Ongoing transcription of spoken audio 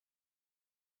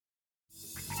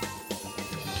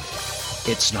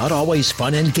It's not always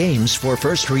fun and games for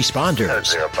first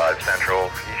responders. 05 Central,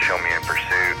 you show me in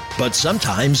pursuit. But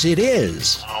sometimes it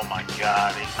is. Oh my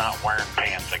God, he's not wearing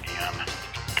pants again.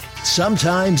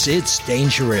 Sometimes it's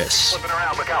dangerous. Flipping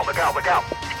around, look out, look out, look out.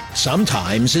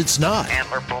 Sometimes it's not.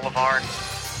 Antler Boulevard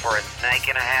for a snake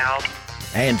in a house.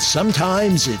 And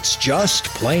sometimes it's just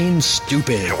plain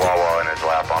stupid. Chihuahua in his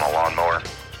lap on a lawnmower.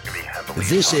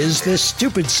 This is the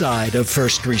stupid side of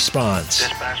first response.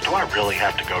 Dispatch, do I really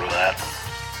have to go to that?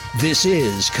 This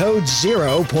is Code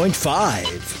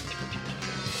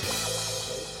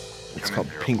 0.5. It's called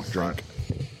Pink Drink.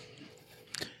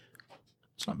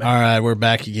 All right, we're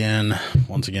back again.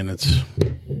 Once again, you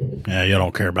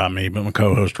don't care about me, but my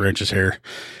co-host Rich is here.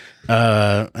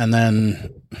 And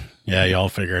then, y'all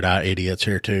figure it out. Idiot's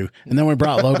here too. And then we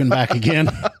brought Logan back again.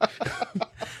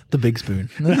 The big spoon,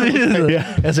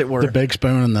 as it were. The big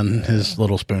spoon, and then his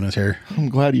little spoon is here. I'm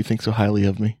glad you think so highly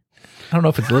of me. I don't know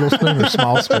if it's little spoon or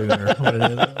small spoon or what it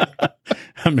is.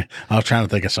 I was trying to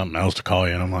think of something else to call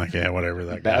you, and I'm like, whatever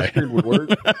that guy. Bastard would work.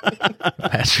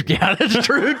 Bastard, yeah, that's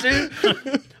true too.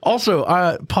 Also,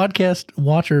 podcast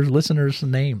watchers, listeners'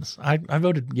 names. I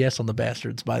voted yes on the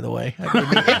bastards. By the way,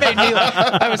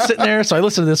 I was sitting there, so I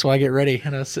listened to this while I get ready,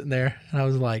 and I was sitting there, and I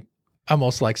was like,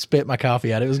 almost like spit my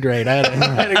coffee out. It was great. I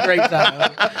had a great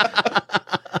time.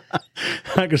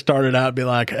 I could start it out and be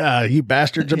like, you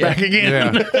bastards are back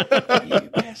again. You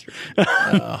bastard.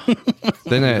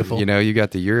 Then, you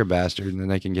got the You're a Bastard, and then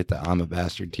they can get the I'm a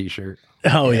Bastard t-shirt.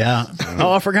 Oh, yeah.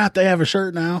 Oh, I forgot they have a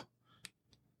shirt now.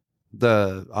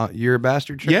 The You're a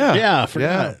Bastard shirt? Yeah, I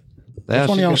forgot. Which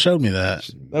one of y'all showed me that?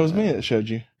 That was me that showed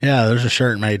you. Yeah, there's a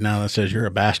shirt made now that says "You're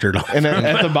a bastard," and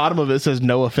at the bottom of it says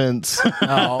 "No offense."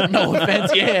 Oh, no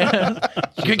offense. Yeah,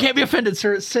 you can't be offended,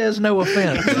 sir. It says "No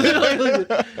offense."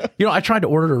 I tried to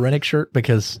order a Rennick shirt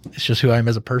because it's just who I am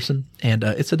as a person, and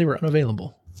it said they were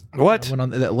unavailable. What? I went on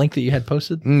that link that you had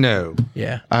posted. No.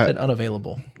 Yeah, it said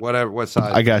unavailable. Whatever. What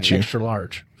size? I got you. Extra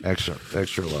large.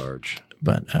 Extra large.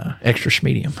 But extra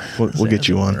medium. We'll get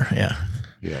you one. Yeah.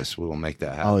 Yes, we will make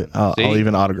that happen. I'll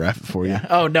even autograph it for you. Yeah.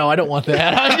 Oh no, I don't want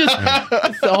that. I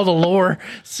just all the lore.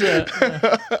 So,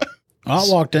 I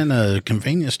walked in a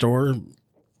convenience store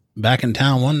back in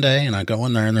town one day, and I go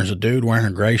in there, and there's a dude wearing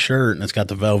a gray shirt, and it's got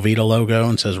the Velveeta logo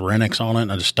and says Renix on it.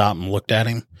 And I just stopped and looked at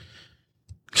him,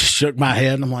 shook my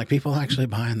head, and I'm like, people actually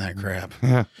buying that crap?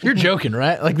 Yeah. You're joking,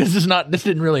 right? Like this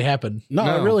didn't really happen.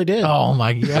 No, it really did. Oh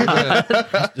my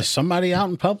God! Somebody out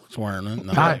in public's wearing it.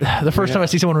 No. The first time I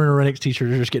see someone wearing a Renix t-shirt,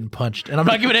 they're just getting punched, and I'm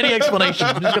not giving any explanation.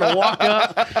 I'm just gonna walk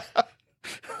up,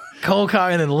 cold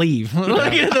cock, and then leave.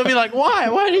 They'll be like, "Why?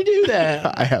 Why did he do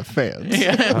that?" I have fans.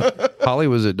 Yeah. Holly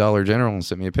was at Dollar General and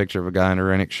sent me a picture of a guy in a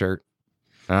Rennick shirt.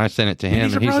 And I sent it to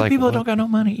him, and he's like, people that don't got no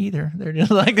money either. They're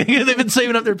just like, they've been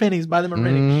saving up their pennies, buy them a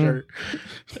Rennick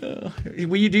shirt.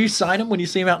 Will you sign them when you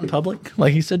see them out in public?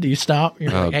 Like he said, do you stop?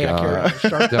 You're like, hey, God. I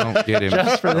carry Don't get him.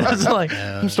 just for this. Like,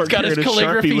 he's got his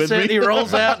calligraphy set, and he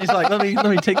rolls out, and he's like, let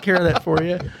me take care of that for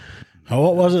you. Oh,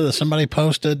 what was it that somebody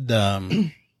posted?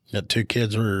 That two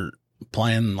kids were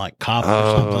playing like cop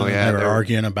or something. Yeah, they were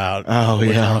arguing about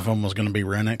which one of them was going to be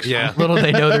Renix. Yeah. Little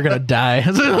they know they're going to die.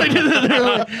 They're like,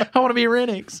 I want to be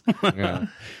Renix. Yeah.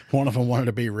 One of them wanted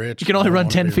to be rich. You can only run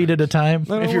 10 feet at a time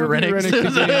if you're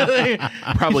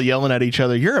Renix. Probably yelling at each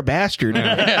other, "You're a bastard." If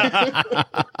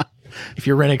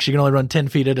you're Renix, you can only run 10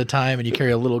 feet at a time, and you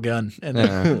carry a little gun.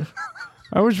 And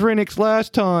I was Renix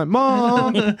last time.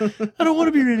 Mom! I don't want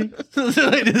to be Renix.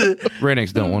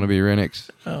 Renix don't want to be Renix.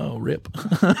 Oh, rip.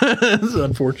 This is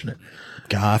unfortunate.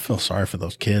 God, I feel sorry for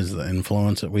those kids, the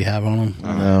influence that we have on them.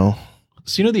 I know.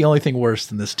 So the only thing worse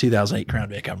than this 2008 Crown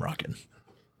Vic I'm rocking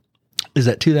is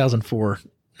that 2004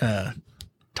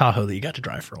 Tahoe that you got to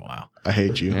drive for a while. I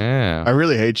hate you. Yeah. I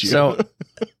really hate you. So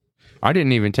I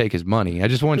didn't even take his money. I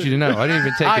just want you to know. I didn't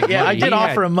even take his money. I did He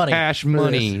offer had him money. Cash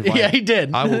money. Like, yeah, he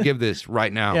did. I will give this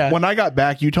right now. Yeah. When I got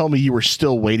back, you told me you were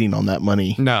still waiting on that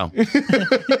money. No.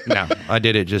 No. I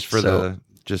did it just for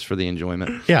the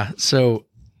enjoyment. Yeah. So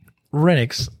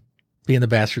Renix, being the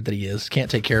bastard that he is, can't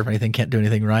take care of anything, can't do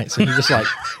anything right. So he just like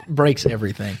breaks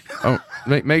everything. Oh,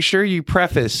 make sure you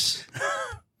preface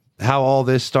how all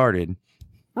this started.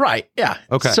 Right. Yeah.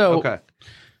 Okay. So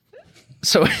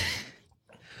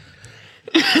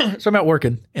I'm out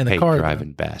working, and the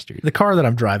driving bastard. The car that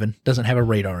I'm driving doesn't have a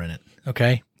radar in it.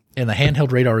 Okay, and the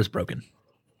handheld radar is broken.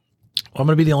 Well, I'm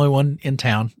going to be the only one in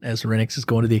town as Renix is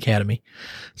going to the academy.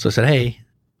 So I said, "Hey,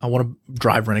 I want to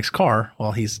drive Rennick's car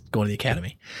while he's going to the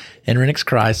academy. And Rennick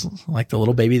cries like the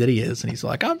little baby that he is. And he's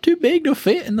like, I'm too big to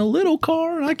fit in the little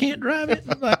car and I can't drive it.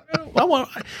 I'm like,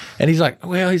 and he's like,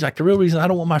 the real reason I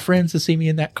don't want my friends to see me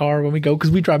in that car when we go, because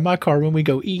we drive my car when we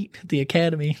go eat at the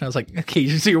academy. And I was like, okay,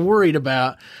 so you're worried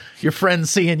about your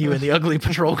friends seeing you in the ugly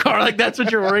patrol car. Like, that's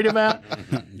what you're worried about?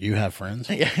 You have friends?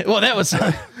 Yeah. Well,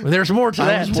 there's more to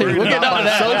that too. We'll get on to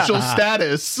that. Social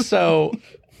status. So,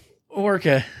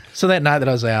 so that night that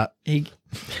I was out,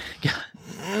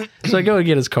 so I go and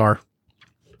get his car.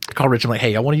 I call Rich. I'm like,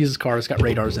 hey, I want to use his car. It's got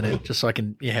radars in it, just so I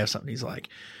can have something. He's like,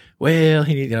 well,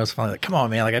 it's finally like, come on,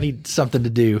 man. Like, I need something to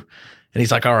do. And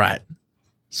he's like, all right.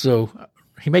 So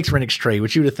he makes Rennick's trade,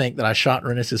 which you would think that I shot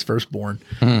Rennick's his firstborn.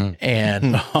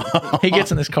 And he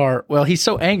gets in this car. Well, he's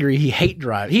so angry, he hate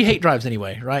drives. He hate drives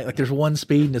anyway, right? Like, there's one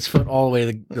speed and his foot all the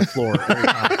way to the floor every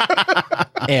time.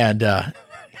 And,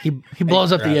 he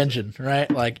blows up the engine, right?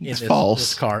 Like, in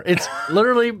this car. It's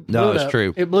literally blew it up.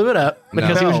 True. It blew it up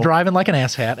because he was driving like an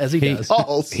asshat, as he does.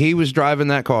 False. He was driving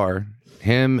that car.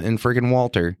 Him and freaking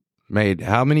Walter made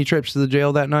how many trips to the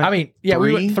jail that night? I mean, yeah,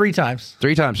 we went 3 times.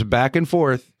 3 times, back and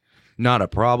forth. Not a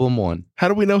problem one. How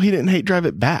do we know he didn't hate drive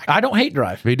it back? I don't hate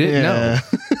drive. He didn't know.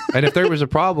 And if there was a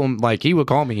problem, like, he would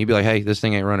call me. He'd be like, hey, this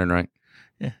thing ain't running right.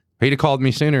 Yeah. He'd have called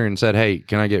me sooner and said, hey,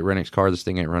 can I get Rennick's car? This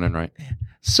thing ain't running right.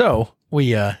 So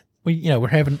we're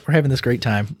having this great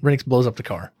time. Rennick blows up the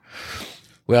car.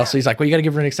 Well, so he's like, well, you got to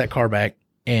give Rennick that car back,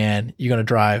 and you're going to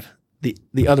drive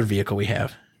the other vehicle we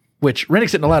have, which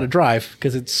Rennick's isn't allowed to drive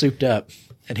because it's souped up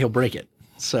and he'll break it.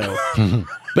 So,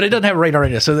 but it doesn't have a radar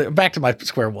in it. So back to my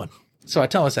square one. So I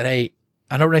tell him, I said, hey,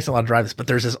 I know Rennick's not allowed to drive this, but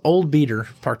there's this old beater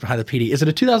parked behind the PD. Is it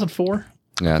a 2004?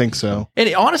 Yeah, I think so.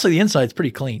 And honestly, the inside's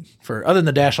pretty clean. Other than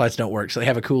the dash lights don't work, so they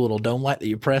have a cool little dome light that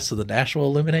you press so the dash will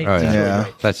illuminate. Oh, It's really yeah.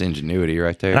 great. That's ingenuity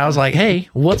right there. And I was like, hey,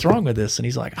 what's wrong with this? And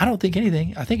he's like, I don't think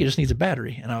anything. I think it just needs a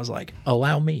battery. And I was like,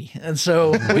 allow me. And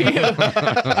so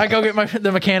I go get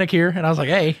the mechanic here, and I was like,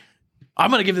 hey, I'm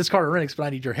going to give this car to Rennick, but I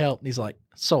need your help. And he's like,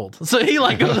 sold. So he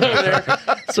like goes over there.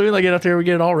 So we get up there, we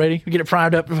get it all ready. We get it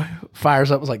primed up,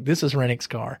 fires up. I was like, this is Rennick's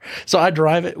car. So I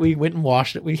drive it. We went and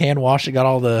washed it. We hand washed it, got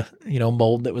all the,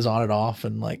 mold that was on it off,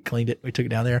 and like cleaned it. We took it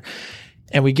down there.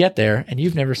 And we get there, and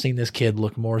you've never seen this kid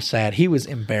look more sad. He was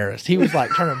embarrassed. He was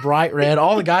like turning bright red.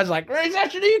 All the guys like, is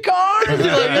that your new car? And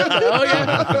he's like, oh,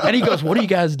 yeah. And he goes, what are you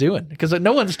guys doing? Because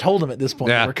no one's told him at this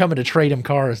point. Yeah. We're coming to trade him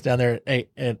cars down there at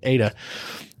Ada.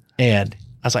 And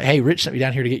I was like, hey, Rich sent me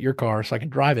down here to get your car so I can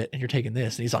drive it, and you're taking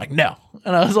this. And he's like, no.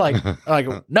 And I was like,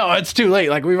 no, it's too late.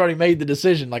 Like, we've already made the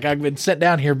decision. Like, I've been sent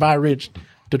down here by Rich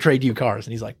to trade you cars.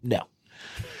 And he's like, no.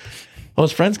 Well,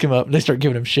 his friends come up, and they start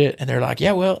giving him shit. And they're like,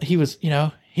 yeah, well, he was,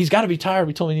 he's got to be tired.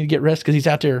 We told him he need to get rest because he's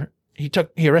out there. He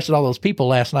arrested all those people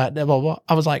last night. Blah, blah, blah.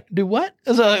 I was like, do what?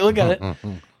 So I look at it.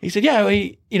 He said, yeah,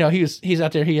 he's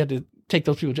out there. He had to take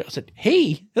those people to jail. I said,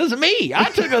 hey, this is me. I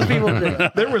took those people to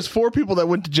jail. There was 4 people that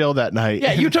went to jail that night.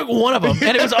 Yeah, you took one of them,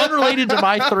 and it was unrelated to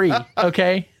my 3,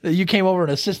 okay? You came over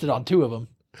and assisted on 2 of them.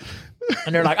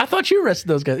 And they're like, I thought you arrested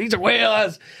those guys. He's like, well,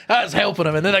 I was helping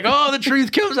them. And they're like, oh, the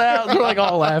truth comes out. So we're like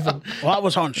all laughing. Well, I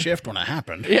was on shift when it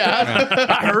happened. Yeah,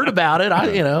 I heard about it.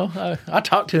 I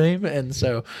talked to him. And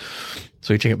so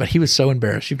he took it. But he was so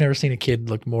embarrassed. You've never seen a kid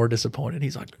look more disappointed.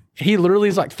 He literally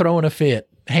is like throwing a fit,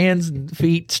 hands and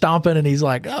feet stomping. And he's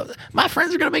like, oh, my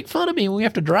friends are going to make fun of me when we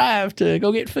have to drive to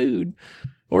go get food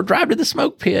or drive to the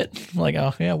smoke pit. I'm like,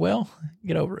 oh, yeah, well,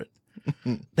 get over it.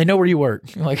 They know where you work.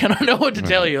 Like, I don't know what to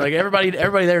tell you. Like, everybody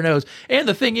there knows. And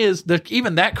the thing is,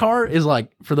 even that car is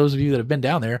like, for those of you that have been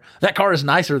down there, that car is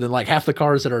nicer than like half the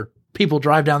cars that are people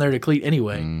drive down there to cleat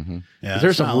anyway. Mm-hmm. Yeah,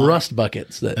 there's some rust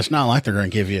buckets that. It's not like they're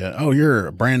going to give you, oh,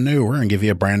 you're brand new. We're going to give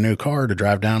you a brand new car to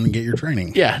drive down and get your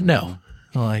training. Yeah, no.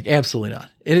 Like, absolutely not.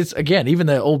 It is, again, even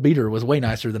the old beater was way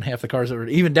nicer than half the cars that were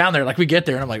even down there. Like, we get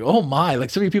there and I'm like, oh my, like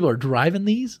so many people are driving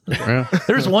these.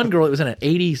 There's one girl that was in an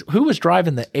 80s. Who was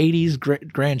driving the 80s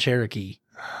Grand Cherokee?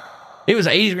 It was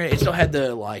an 80s Grand. It still had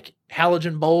the like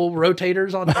halogen bulb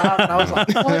rotators on top. And I was like,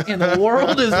 what in the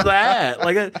world is that?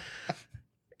 Like,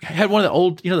 I had one of the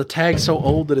old, the tags so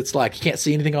old that it's like you can't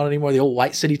see anything on it anymore. The old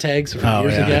White City tags from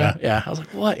years ago. Yeah. I was like,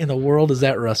 what in the world is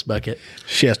that rust bucket?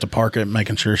 She has to park it,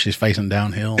 making sure she's facing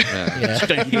downhill. Yeah.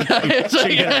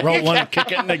 She can roll one and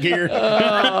kick it into gear.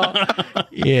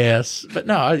 Yes. But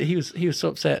no, he was so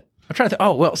upset. I'm trying to think.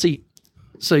 Oh, well, see,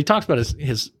 so he talks about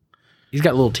his he's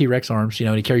got little T-Rex arms,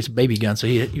 and he carries a baby gun. So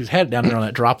he was had it down there on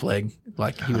that drop leg,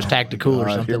 like he was tactical or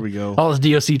something. Here we go. All his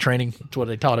DOC training, that's what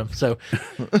they taught him. So,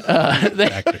 so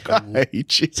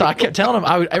I kept telling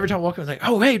him, every time I walk in, I was like,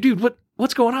 oh, hey, dude, what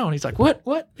what's going on? He's like, what?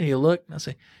 And you look, and I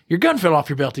say, your gun fell off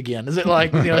your belt again. Is it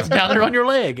like, it's down there on your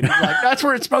leg? And he's like, that's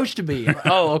where it's supposed to be. I'm like,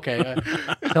 oh, okay.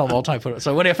 I tell him all the time. Put it.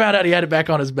 So when I found out he had it back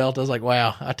on his belt, I was like,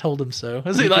 wow, I told him so.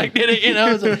 Is he like, did it?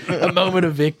 It's a moment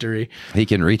of victory. He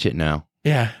can reach it now.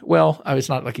 Yeah. Well, it's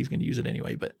not like he's going to use it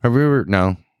anyway, but. Have we ever?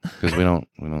 No, because we don't.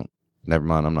 Never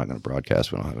mind. I'm not going to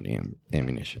broadcast. We don't have any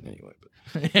ammunition anyway.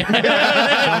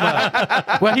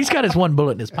 Well, he's got his one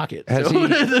bullet in his pocket.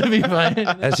 That'd be fine.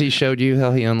 Has he showed you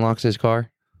how he unlocks his car?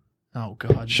 Oh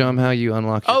God! Show him how you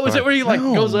unlock your car. Is it where he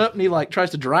goes up and he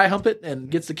tries to dry hump it and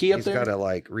gets the key up there? He's got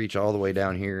to reach all the way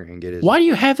down here and get his. Why do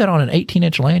you have that on an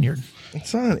 18-inch lanyard?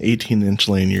 It's not an 18-inch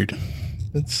lanyard.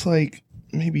 It's like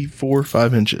maybe 4 or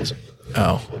 5 inches.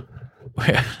 Oh.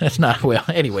 Well, that's not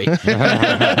anyway.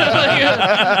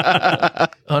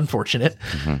 Unfortunate.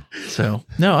 Mm-hmm. So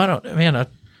no, I don't, man.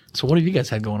 So what have you guys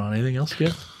had going on? Anything else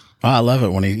good? I love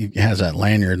it when he has that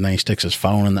lanyard and then he sticks his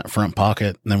phone in that front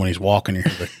pocket. And then when he's walking, you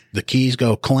hear the keys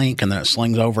go clink and then it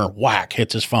slings over, whack,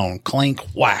 hits his phone, clink,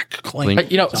 whack,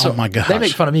 clink. So oh my gosh. They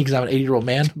make fun of me because I'm an 80-year-old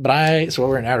man, but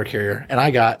we're in outer carrier and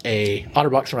I got a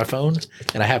OtterBox for my phone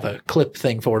and I have a clip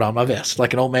thing for it on my vest,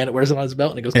 like an old man that wears it on his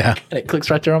belt and it goes, click, and it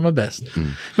clicks right there on my vest.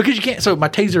 Because you can't, so my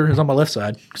taser is on my left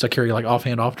side because I carry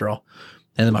offhand off draw.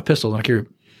 And then my pistol, and I carry a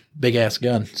big ass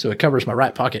gun. So it covers my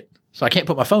right pocket. So I can't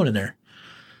put my phone in there.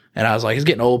 And I was like, it's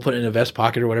getting old, put it in a vest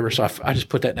pocket or whatever. So I just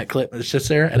put that in that clip and it sits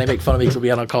there. And they make fun of me because I'll be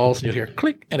out on calls and you'll hear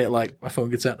click. And it my phone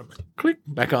gets out and I'm like, click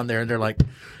back on there. And they're like,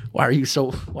 why are you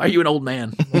an old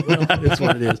man? Well, that's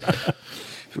what it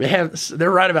is.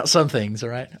 They're right about some things. All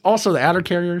right. Also, the outer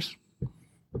carriers,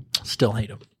 still hate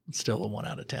them. It's still a 1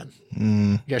 out of 10.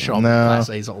 You guys show all Class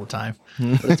A's all the time.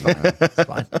 But it's fine. It's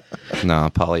fine. No,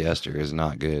 polyester is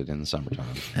not good in the summertime.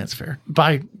 That's fair.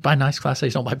 Buy nice Class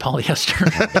A's, don't buy polyester.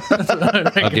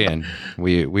 Again,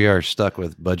 we are stuck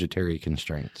with budgetary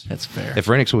constraints. That's fair. If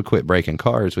Renix would quit breaking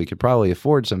cars, we could probably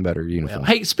afford some better uniforms.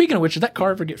 Hey, speaking of which, did that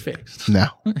car ever get fixed? No.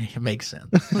 It makes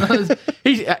sense.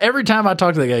 Every time I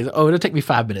talk to the guys, it'll take me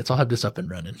 5 minutes. I'll have this up and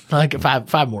running. Like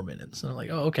five more minutes. And I'm like,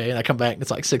 oh, okay. And I come back and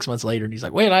it's like 6 months later and he's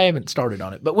like, wait, I haven't started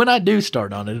on it. But when I do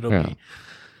start on it, it'll be,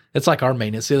 it's like our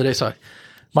maintenance. The other day, so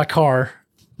my car,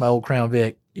 my old Crown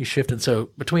Vic, you shifted. So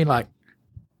between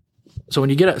so when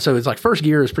you get up, so it's like first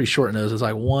gear is pretty short nose. It's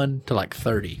like 1 to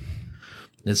 30.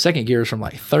 Then second gear is from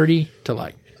 30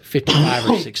 to 55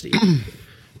 or 60.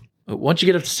 Once you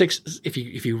get up to 6,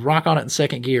 if you rock on it in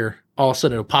second gear, all of a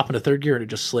sudden it'll pop into third gear and it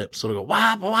just slips. So it'll go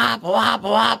whop, whop, whop,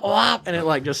 whop, whop, and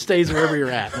it just stays wherever you're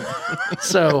at.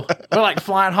 So we're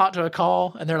flying hot to a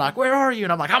call and they're like, where are you?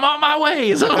 And I'm like, I'm on my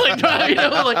way. So I'm driving,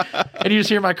 and you just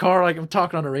hear my car, I'm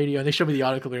talking on the radio and they show me the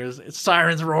audio clears. It's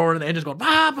sirens roaring and the engine's going,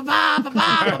 bah, bah, bah, bah,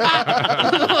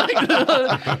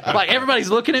 bah, bah. Everybody's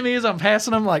looking at me as I'm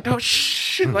passing them oh,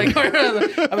 shh.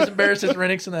 I was embarrassed as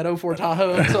Renix in that 04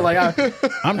 Tahoe. So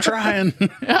I'm trying.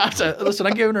 I said, listen,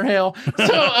 I'm giving her hell.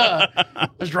 So I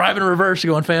was driving in reverse,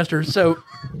 going faster. So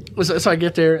I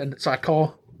get there, and so I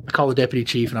call the deputy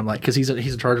chief, and I'm like, because he's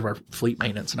in charge of our fleet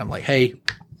maintenance, and I'm like, hey,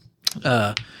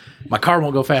 my car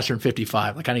won't go faster than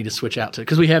 55. I need to switch out to,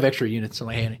 because we have extra units. I'm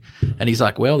like, hey, and he's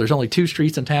like, well, there's only 2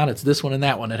 streets in town. It's this one and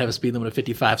that one that have a speed limit of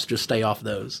 55, so just stay off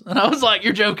those. And I was like,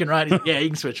 you're joking, right? He's like, yeah, you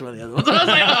can switch one of the other ones. I was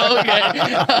like, oh, okay.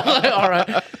 I was like, all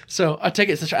right. So I take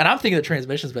it, and I'm thinking the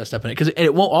transmission's messed up in it, because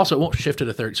it won't shift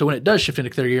into third. So when it does shift into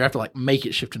third gear, I have to make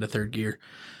it shift into third gear.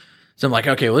 So I'm like,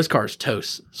 okay, well, this car's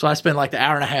toast. So I spend the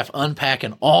hour and a half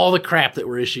unpacking all the crap that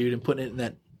were issued and putting it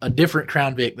in a different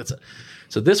Crown Vic.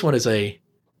 So this one is a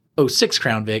 06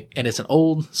 Crown Vic, and it's an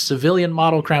old civilian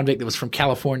model Crown Vic that was from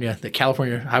California that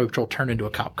California Highway Patrol turned into a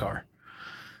cop car.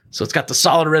 So it's got the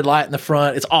solid red light in the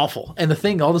front. It's awful. And the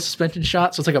thing, all the suspension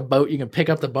shot, so it's like a boat. You can pick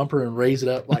up the bumper and raise it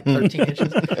up 13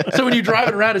 inches. So when you're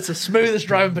driving around, it's the smoothest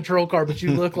driving patrol car, but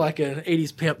you look like an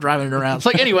 80s pimp driving it around.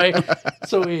 It's anyway.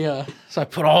 So I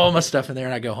put all my stuff in there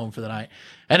and I go home for the night.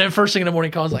 And then first thing in the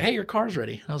morning, calls hey, your car's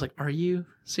ready. And I was like, are you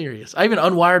serious? I even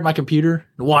unwired my computer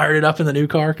and wired it up in the new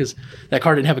car because that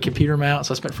car didn't have a computer mount.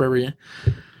 So I spent forever.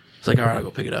 It's all right, I'll go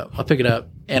pick it up. I'll pick it up.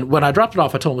 And when I dropped it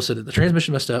off, I told him, I said, the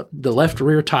transmission messed up. The left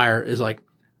rear tire is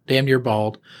damn near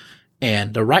bald.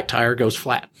 And the right tire goes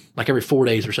flat. Every 4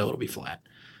 days or so, it'll be flat.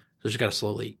 So it's just got a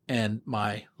slow leak. And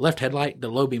my left headlight, the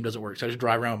low beam doesn't work. So I just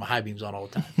drive around with my high beams on all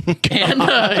the time. And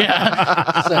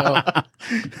so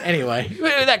anyway,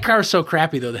 that car is so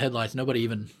crappy though, the headlights, nobody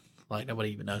even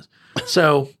knows.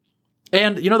 So,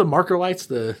 and the marker lights,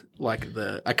 the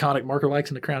iconic marker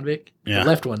lights in the Crown Vic, the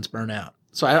left ones burn out.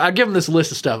 So I give them this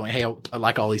list of stuff. I'm like, hey, I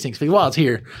like all these things. While it's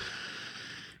here.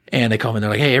 And they call me and they're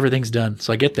like, hey, everything's done.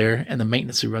 So I get there and the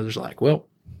maintenance supervisor's like, well,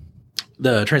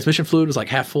 the transmission fluid was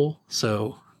half full.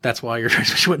 So that's why your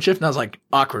transmission wouldn't shift. And I was like,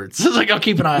 awkward. So I was like, I'll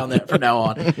keep an eye on that from now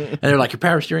on. And they're like, your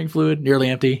power steering fluid nearly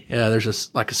empty. Yeah, there's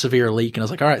just like a severe leak. And I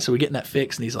was like, all right, so we're getting that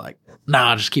fixed. And he's like,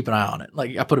 nah, just keep an eye on it.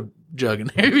 Like I put a jug in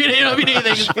there. If you need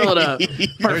anything, just fill it up. You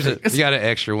got an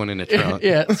extra one in the trunk.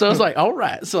 Yeah. So I was like, all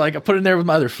right. So like I put it in there with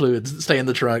my other fluids that stay in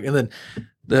the trunk. And then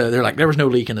they're like, there was no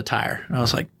leak in the tire. And I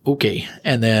was like, okay.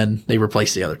 And then they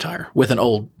replaced the other tire with an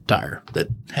old tire that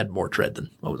had more tread than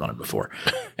what was on it before.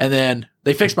 And then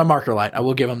they fixed my marker light. I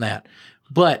will give them that.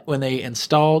 But when they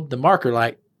installed the marker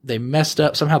light, they messed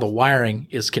up. Somehow the wiring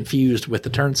is confused with the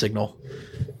turn signal.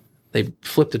 They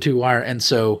flipped the two wire. And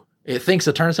so it thinks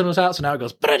the turn signal's out. So now it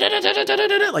goes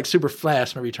like super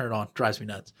fast whenever you turn it on. Drives me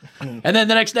nuts. And then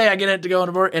the next day I get it to go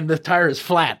into work and the tire is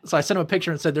flat. So I sent him a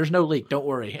picture and said, there's no leak. Don't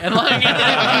worry. And like,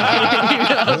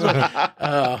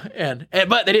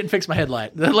 but they didn't fix my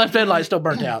headlight. The left headlight still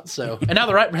burnt out. So, and now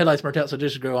the right headlight's burnt out. So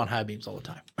just go on high beams all the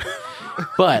time.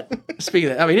 But speaking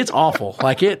of that, I mean, it's awful.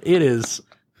 Like it is.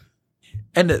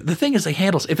 And the thing is,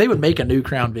 if they would make a new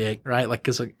Crown Vic, right? Like,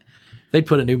 cause like, they'd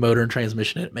put a new motor and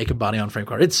transmission in it, make a body on frame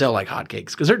car. It'd sell like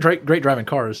hotcakes because they're great driving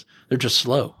cars. They're just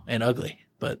slow and ugly,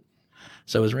 but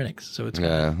so is Renix. So it's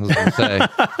I was gonna say.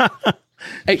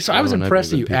 Hey, so I was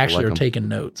impressed that you people actually like are 'em. taking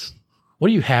notes. What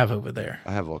do you have over there?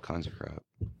 I have all kinds of crap.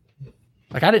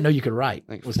 Like I didn't know you could write.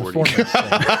 Like Was the 40.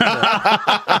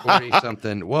 format 40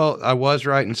 something. Well, I was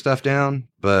writing stuff down,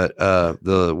 but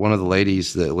one of the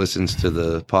ladies that listens to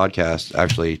the podcast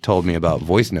actually told me about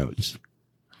voice notes.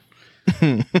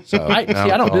 So I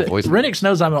don't do it. voice Renix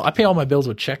knows I pay all my bills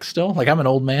with checks still. Like I'm an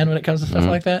old man when it comes to stuff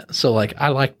like that. So like I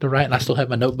like to write and I still have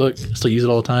my notebook. Still use it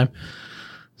all the time.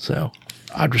 So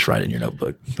I'd just write in your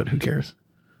notebook, but who cares?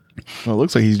 Well, it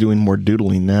looks like he's doing more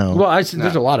doodling now. Well,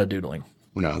 there's a lot of doodling.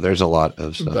 No, there's a lot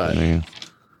of stuff But- in there.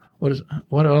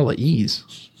 What are all the E's?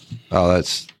 Oh,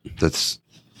 that's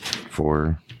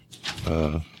for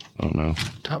I don't know.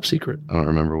 Top secret. I don't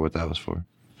remember what that was for.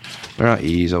 They're not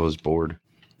E's. I was bored.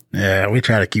 Yeah, we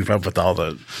try to keep up with all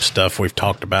the stuff we've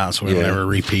talked about so we Yeah. never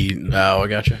repeat. Oh, I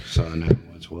gotcha. So I know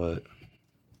what's what.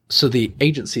 So the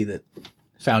agency that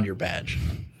found your badge,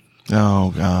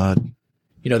 Oh God.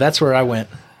 that's where I went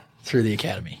through the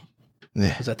academy.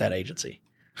 Yeah. Was at that agency.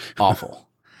 Awful.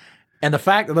 And the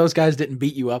fact that those guys didn't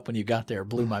beat you up when you got there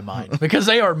blew my mind because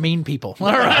they are mean people.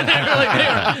 All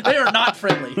right, they are not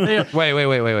friendly.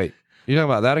 Wait. You talking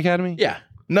about that academy? Yeah.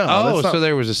 No. Oh, that's not, so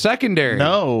there was a secondary.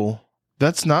 no,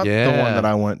 that's not the Yeah. one that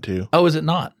I went to. Oh, is it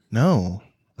not? No,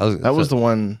 that was the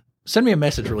one. Send me a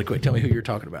message really quick. Tell me who you're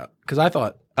talking about because I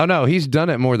thought. Oh no, he's done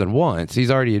it more than once. He's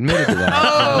already admitted to that.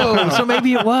 Oh, so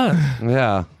maybe it was.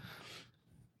 Yeah,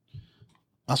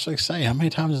 I was going to say, how many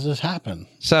times has this happened?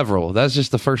 several. That's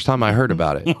just the first time I heard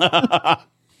about it.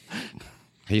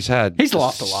 He's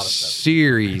lost a lot of stuff.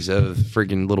 Series of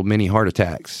freaking little mini heart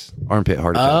attacks, armpit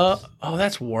heart attacks. Oh,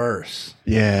 that's worse.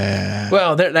 Yeah.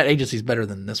 Well, that agency's better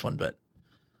than this one, but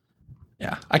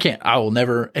yeah, I will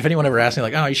never, if anyone ever asks me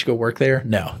like, oh, you should go work there.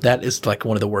 No, that is like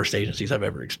one of the worst agencies I've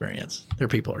ever experienced. Their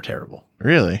people are terrible.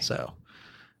 Really? So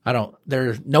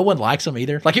no one likes them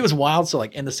either. Like it was wild. So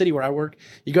like in the city where I work,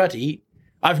 you go out to eat.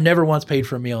 I've never once paid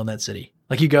for a meal in that city.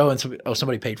 Like you go and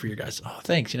somebody paid for your guys. Oh,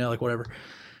 thanks. Like whatever.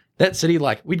 That city,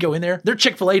 like we'd go in there. Their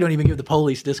Chick-fil-A don't even give the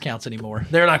police discounts anymore.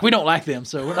 They're like, we don't like them,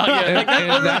 so we're not.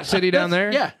 And that city down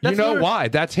there, yeah, you know why?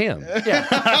 That's him. Yeah,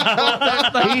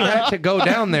 He had to go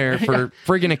down there for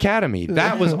friggin' academy.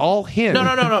 That was all him.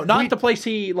 No, not the place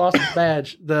he lost his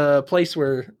badge. The place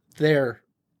where their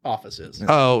office is.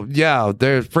 Oh yeah,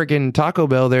 there's freaking Taco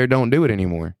Bell there. Don't do it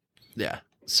anymore. Yeah.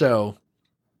 So,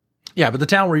 yeah, but the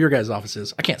town where your guys' office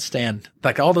is, I can't stand.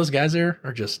 Like all those guys there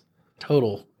are just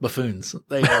total buffoons.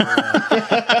 They are,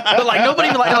 but like nobody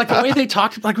like the way they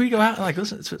talk. Like we go out and like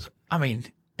listen. I mean,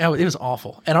 it was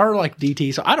awful. And our like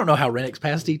DT. So I don't know how Renix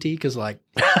passed DT because like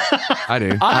I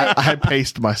do. I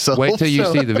paced myself. Wait till you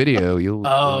so- see the video. You'll.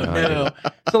 Oh you know, I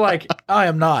no! So like, I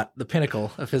am not the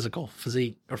pinnacle of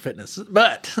physique or fitness,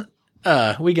 but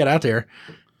we get out there,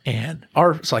 and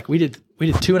it's like we did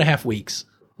 2.5 weeks,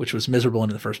 which was miserable in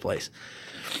the first place.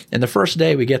 And the first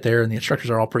day we get there, and the instructors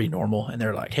are all pretty normal, and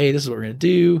they're like, "Hey, this is what we're gonna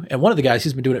do." And one of the guys,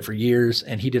 he's been doing it for years,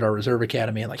 and he did our reserve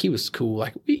academy, and like he was cool.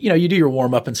 Like you do your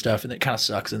warm up and stuff, and it kind of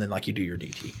sucks, and then like you do your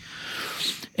DT.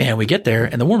 And we get there,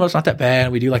 and the warm-up's not that bad.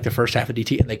 And we do like the first half of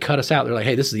DT, and they cut us out. They're like,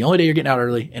 hey, this is the only day you're getting out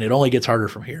early, and it only gets harder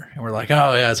from here. And we're like,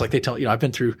 oh, yeah. It's like they tell, I've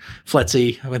been through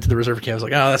FLETC. I went to the reserve camp. I was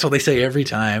like, oh, that's what they say every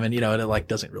time. And, and it like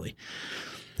doesn't really.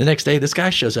 The next day, this guy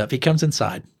shows up. He comes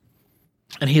inside,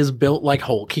 and he is built like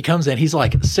Hulk. He comes in. He's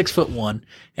like 6'1",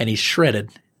 and he's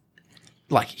shredded.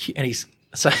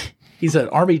 He's an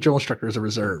Army drill instructor as a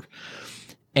reserve.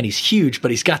 and he's huge,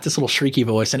 but he's got this little shrieky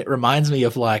voice, and it reminds me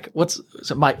of like is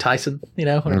it Mike Tyson? You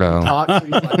know, when he talks,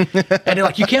 he's like, and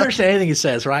like you can't understand anything he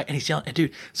says, right? And he's yelling, and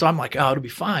dude. So I'm like, oh, it'll be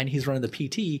fine. He's running the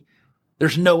PT.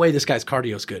 There's no way this guy's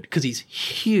cardio is good because he's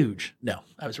huge. No,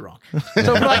 I was wrong.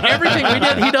 So for like everything we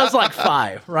did, he does like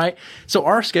 5, right? So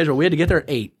our schedule, we had to get there at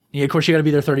 8. Of course, you got to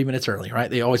be there 30 minutes early, right?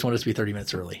 They always want us to be 30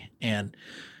 minutes early. And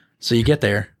so you get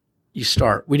there, you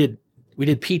start. We did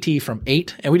PT from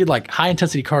 8, and we did like high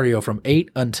intensity cardio from 8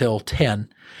 until 10.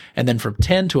 And then from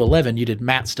 10 to 11, you did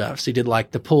mat stuff. So you did like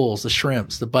the pulls, the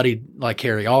shrimps, the buddy like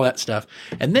carry, all that stuff.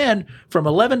 And then from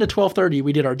 11 to 12:30,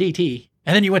 we did our DT.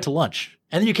 And then you went to lunch.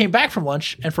 And then you came back from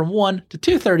lunch, and from 1 to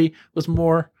 2:30 was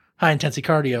more high intensity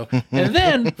cardio. And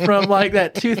then from like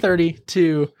that 2:30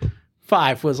 to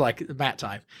 5 was like mat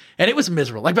time. And it was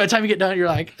miserable. Like by the time you get done, you're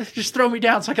like, just throw me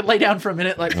down so I can lay down for a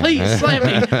minute. Like, please slam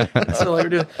me. So like we're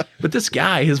doing, but this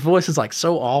guy, his voice is like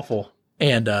so awful.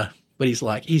 And, but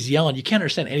he's yelling. You can't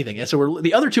understand anything. And so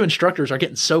the other 2 instructors are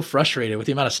getting so frustrated with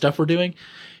the amount of stuff we're doing.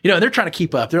 You know, they're trying to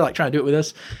keep up. They're like trying to do it with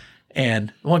us.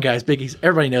 And one guy's big.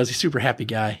 Everybody knows he's a super happy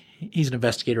guy. He's an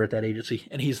investigator at that agency.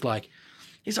 And he's like,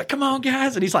 come on,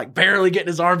 guys. And he's like barely getting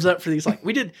his arms up for these. Like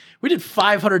we did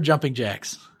 500 jumping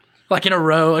jacks, like in a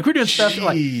row. Like we're doing stuff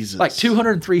like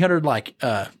 200 and 300 like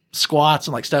squats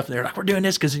and like stuff. And they're like, we're doing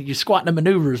this because you're squatting the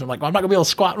maneuvers. I'm like, well, I'm not gonna be able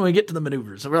to squat when we get to the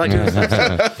maneuvers. And we're like, doing this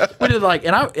stuff. We did like,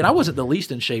 and I wasn't the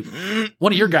least in shape.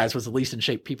 One of your guys was the least in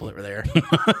shape people that were there.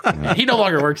 And he no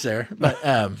longer works there, but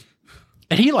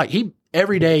and he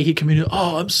every day he communicated,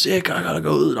 oh, I'm sick. I got to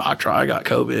go to the doctor. I got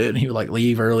COVID. And he would like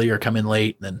leave early or come in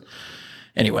late. And then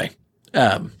anyway,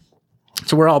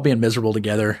 so we're all being miserable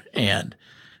together. And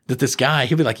that this guy,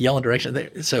 he'll be like yelling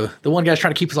direction. So the one guy's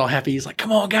trying to keep us all happy. He's like,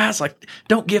 come on, guys. Like,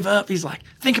 don't give up. He's like,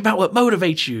 think about what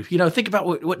motivates you. You know, think about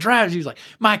what drives you. He's like,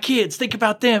 my kids, think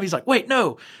about them. He's like, wait,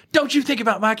 no, don't you think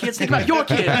about my kids. Think about your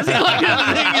kids. He's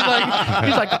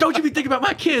like, don't you be thinking about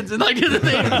my kids. And like, the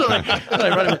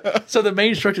thing. So the main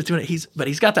instructor's doing it. But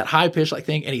he's got that high pitch like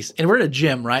thing. And we're in a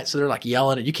gym, right? So they're like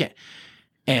yelling and you can't.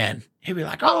 And he'd be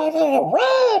like, oh,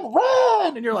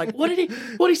 run. And you're like, what did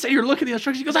he say? You're looking at the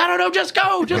instructions. He goes, I don't know. Just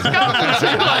go. So you're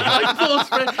like full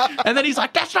sprint. And then he's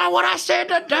like, that's not what I said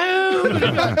to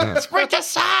do. Sprint to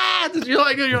sides. And you're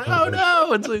like, oh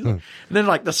no. And then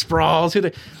like the sprawls.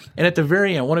 And at the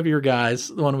very end, one of your guys,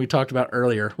 the one we talked about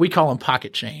earlier, we call him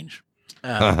Pocket Change.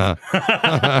 Yeah.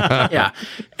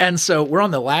 And so we're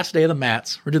on the last day of the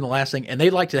mats. We're doing the last thing. And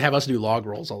they like to have us do log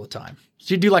rolls all the time.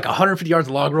 So you do like 150 yards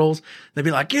of log rolls. They'd be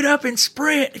like, get up and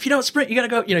sprint. If you don't sprint, you got to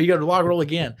go, you got to log roll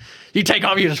again. You take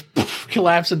off, you just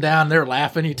collapse them down. They're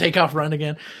laughing. You take off, run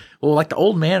again. Well, like the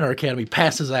old man in our academy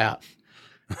passes out.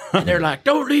 And they're like,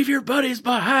 don't leave your buddies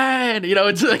behind.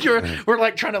 It's like we're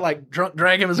like trying to like drunk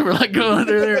drag him as we're like going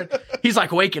through there. He's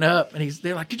like waking up and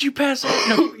they're like, did you pass out?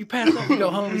 No, you passed out. You go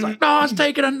home. He's like, no, I was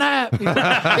taking a nap. He's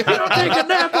like, you don't take a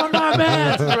nap on my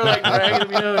mats. And we're like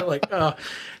dragging him, like, oh.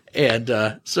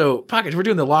 And so Pockets, we're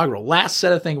doing the log roll. Last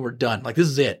set of thing, we're done. Like this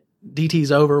is it. DT's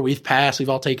over. We've passed. We've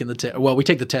all taken the test. Well, we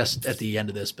take the test at the end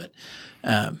of this, but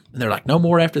and they're like, no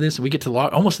more after this. And we get to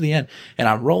almost to the end, and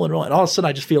I'm rolling. And all of a sudden,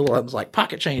 I just feel I was like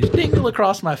Pocket Change dingle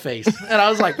across my face, and I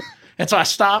was like, and so I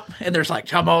stop, and there's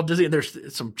like I'm all dizzy, and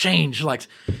there's some change, like.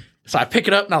 So I pick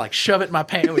it up and I like shove it in my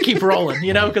pants and we keep rolling,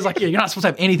 because like you're not supposed to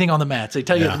have anything on the mats. They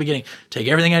tell you at the beginning, take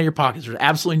everything out of your pockets. There's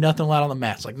absolutely nothing allowed on the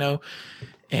mats. Like no.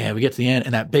 And we get to the end,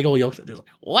 and that big old yellow dude's like,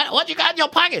 what you got in your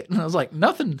pocket? And I was like,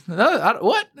 nothing. No,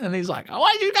 what? And he's like,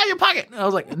 what you got in your pocket? And I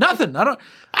was like, nothing.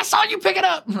 I saw you pick it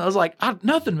up. And I was like,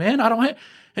 nothing, man. I don't have.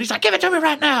 And he's like, give it to me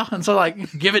right now. And so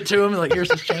like, give it to him. And like, here's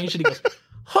his change. And he goes,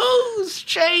 whose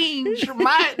change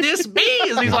might this be?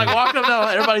 And he's like walking up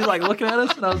and everybody's like looking at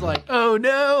us. And I was like, oh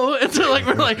no. And so like,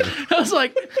 I was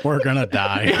like, we're going to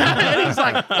die. And he's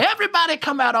like, everybody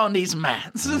come out on these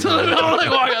mats. And so we all like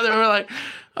walk out there. We're like,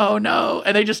 oh no.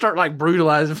 And they just start like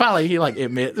brutalizing. Finally, he like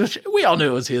admits, we all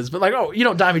knew it was his, but like, oh, you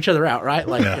don't dime each other out, right?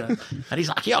 Like, and he's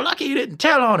like, yo, lucky you didn't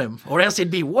tell on him or else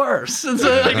it'd be worse. And so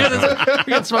like,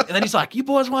 and then he's like, you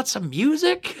boys want some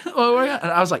music? And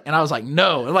I was like,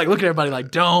 no. And like, look at everybody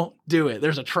like, don't do it.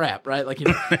 There's a trap, right? Like,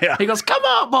 he goes, come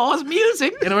on, boys,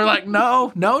 music. And we're like,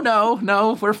 no,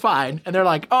 we're fine. And they're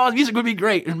like, oh, the music would be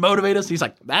great and motivate us. He's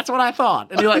like, that's what I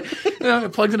thought. And he like,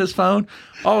 plugs in his phone.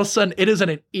 All of a sudden, it is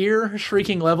an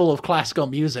ear-shrieking level of classical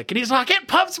music. And he's like, it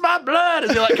pumps my blood.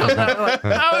 And he like comes out like,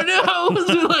 oh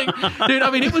no. Like, dude,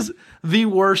 I mean, it was the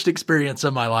worst experience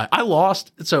of my life. I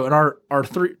lost, so in our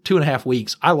 2.5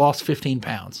 weeks, I lost 15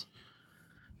 pounds.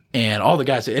 And all the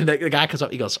guys, and the guy comes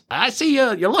up, he goes, I see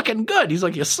you, you're looking good. He's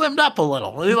like, you slimmed up a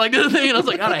little. And he's like, and I was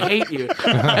like, God, I hate you.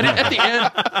 And at the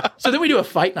end, so then we do a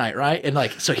fight night, right? And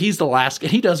like, so he's the last, and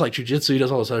he does like jujitsu, he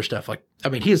does all this other stuff. Like, I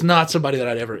mean, he is not somebody that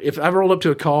I'd ever, if I rolled up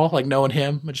to a call, like knowing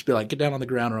him, I'd just be like, get down on the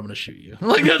ground or I'm going to shoot you.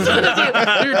 Like, that's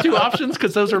there are two options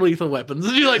because those are lethal weapons.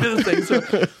 You like this thing.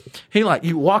 So he like,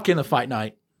 you walk in the fight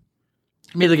night,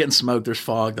 immediately getting smoked. There's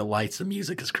fog, the lights, the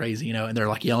music is crazy, you know, and they're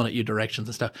like yelling at you directions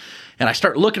and stuff. And I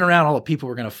start looking around all the people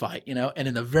we're going to fight, you know, and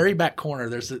in the very back corner,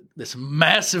 there's this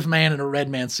massive man in a red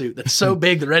man suit that's so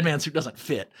big the red man suit doesn't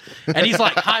fit. And he's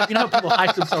like, you know, how people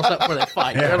hype themselves up before they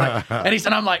fight. They're like, and he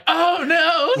said, I'm like, oh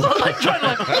no. So I'm like trying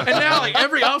to and now like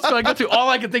every obstacle I go to, all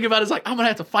I can think about is like, I'm going to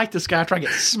have to fight this guy, try to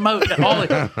get smoked. And all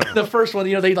the first one,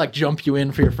 you know, they like jump you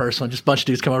in for your first one, just a bunch of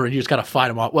dudes come over and you just got to fight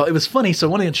them all. Well, it was funny. So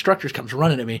one of the instructors comes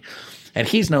running at me. And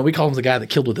we call him the guy that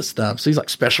killed with his thumb. So he's like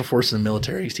special forces in the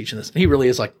military. He's teaching this. And he really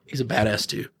is like, he's a badass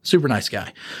too. Super nice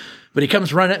guy. But he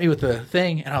comes running at me with the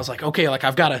thing. And I was like, okay, like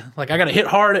I got to hit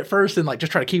hard at first and like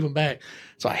just try to keep him back.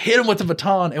 So I hit him with the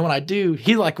baton. And when I do,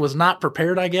 he like was not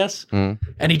prepared, I guess. And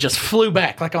he just flew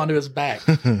back like onto his back.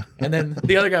 And then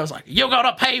the other guy was like, you're going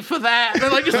to pay for that.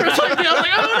 And like, just starts like, I was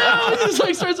like, oh no. Just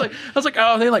like starts like, I was like,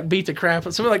 oh, they like beat the crap.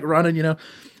 So we're like running, you know.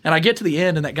 And I get to the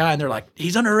end and that guy, and they're like,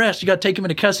 he's under arrest. You got to take him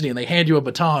into custody. And they hand you a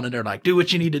baton and they're like, do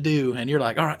what you need to do. And you're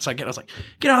like, all right. So I was like,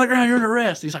 get on the ground. You're under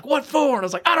arrest. And he's like, what for? And I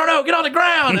was like, I don't know. Get on the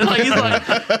ground. And like,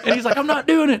 he's like, I'm not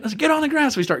doing it. I was like, get on the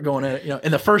ground. So we start going at it, you know,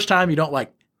 and the first time you don't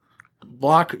like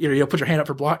block, you know, put your hand up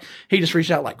for block. He just reached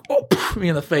out like, oh, me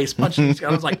in the face, punching this guy.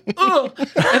 I was like, oh.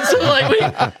 And so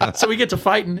like we get to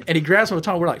fighting and he grabs my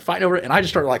baton. We're like fighting over it. And I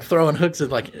just started like throwing hooks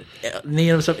and like knee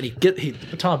and stuff. And the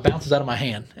baton bounces out of my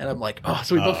hand. And I'm like, oh,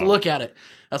 so we both look at it.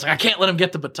 I was like, I can't let him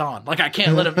get the baton. Like, I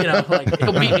can't let him, you know, like,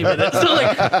 he'll beat me with it.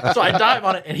 So I dive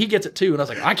on it, and he gets it, too. And I was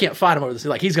like, I can't fight him over this.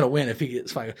 Like, he's going to win if he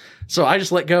gets fight. So I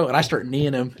just let go, and I start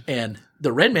kneeing him, and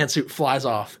the red man suit flies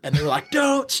off. And they were like,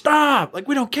 don't stop. Like,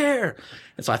 we don't care.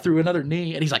 And so I threw another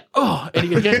knee, and he's like, oh.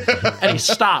 And he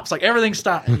stops. Like, everything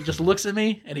stopped. And he just looks at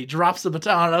me, and he drops the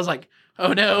baton. And I was like,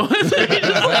 oh no.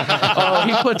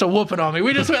 He puts a whooping on me.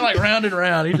 We just went like round and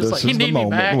round. He just This like, he is the needed me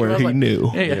moment back. where he like, knew.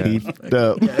 Yeah. He fucked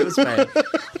up. Yeah, it was bad.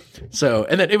 So,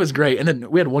 and then it was great. And then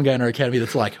we had one guy in our academy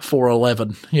that's like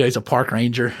 4'11". You know, he's a park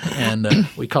ranger. And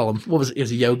we call him,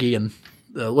 is Yogi? And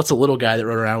what's the little guy that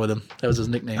rode around with him? That was his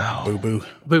nickname. Boo Boo.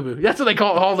 Boo Boo. That's what they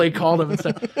called him and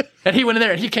stuff. And he went in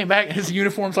there and he came back and his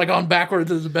uniform's like on backwards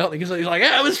to his belt. And he's like,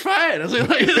 yeah, it was fine. I was like,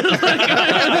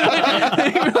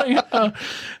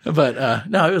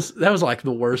 no, that was like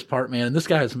the worst part, man. And this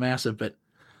guy is massive, but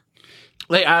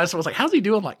I was like, how's he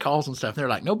doing like calls and stuff? And they're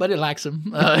like, nobody likes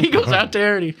him. He goes out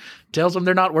there and he tells them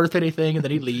they're not worth anything, and then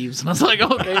he leaves. And I was like,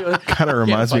 okay. Kind of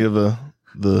reminds me of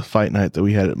the fight night that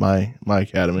we had at my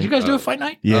academy. Did you guys do a fight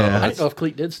night? Yeah. I didn't know if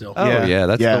Cleet did still. Oh yeah,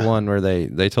 that's Yeah. the one where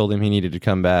they told him he needed to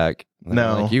come back.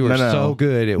 No, like, you were no. so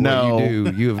good at No. what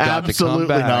you do. You have got to come Absolutely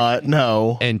back not.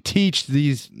 No. and teach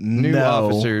these new No.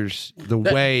 officers the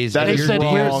ways that that is you're said,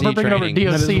 here's wrong. we're bringing over training.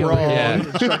 That is DOC over wrong. here.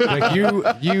 Yeah,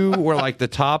 like you were like the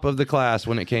top of the class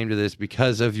when it came to this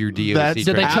because of your DOC That's-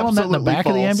 Did they training. tell him that in the Absolutely back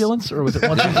of the false. ambulance, or was it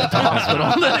once he was at the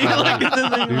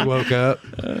hospital? You woke up.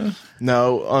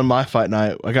 No, on my fight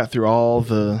night, I got through all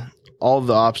the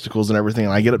obstacles and everything,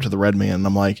 and I get up to the red man, and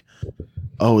I'm like,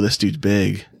 oh, this dude's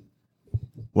big.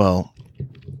 Well,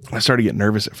 I started getting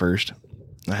nervous at first.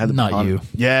 I had the Not baton. you.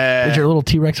 Yeah. Did your little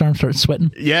T-Rex arm start sweating?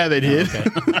 Yeah, they did.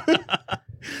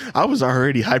 I was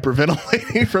already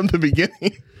hyperventilating from the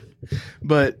beginning.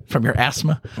 But From your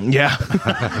asthma? yeah.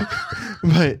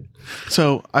 But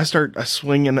so I'm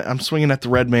swinging at the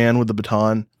red man with the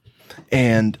baton,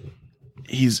 and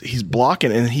he's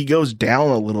blocking, and he goes down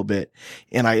a little bit,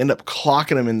 and I end up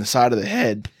clocking him in the side of the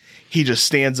head. He just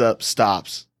stands up,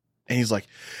 stops, and he's like,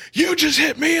 you just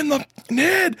hit me in the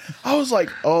head. I was like,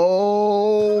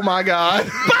 oh my God.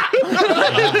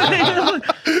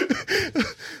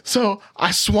 So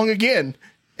I swung again,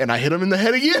 and I hit him in the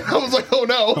head again. I was like, oh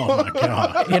no. Oh my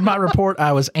God. In my report,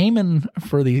 I was aiming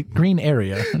for the green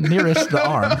area nearest the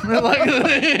arm.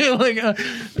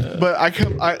 But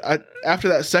I after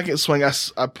that second swing,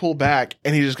 I pull back,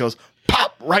 and he just goes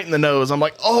pop right in the nose. I'm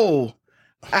like, oh,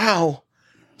 ow.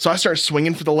 So I start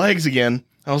swinging for the legs again.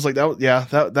 I was like,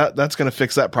 that's gonna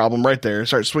fix that problem right there.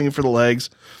 Start swinging for the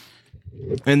legs,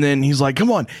 and then he's like,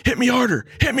 come on, hit me harder.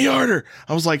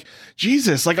 I was like,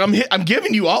 Jesus, like I'm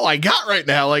giving you all I got right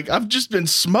now. Like I've just been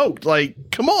smoked. Like,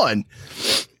 come on.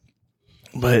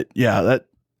 But yeah,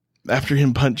 after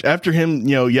him,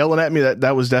 yelling at me,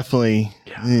 that was definitely.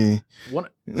 One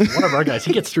of our guys,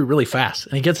 he gets through really fast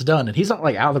and he gets done and he's not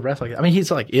like out of the breath. Like, I mean,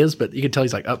 he's like, but you can tell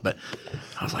he's like up, but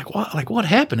I was like, what? Like, what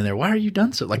happened in there? Why are you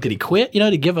done so? Like, did he quit?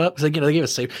 Did he give up? Cause they gave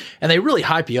us safe and they really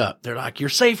hype you up. They're like, your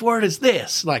safe word is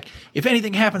this. Like, if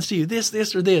anything happens to you,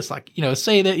 this, or this, like,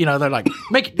 say that, they're like,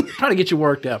 try to get you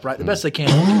worked up, right? The best they can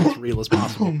to make it as real as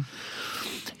possible.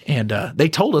 And they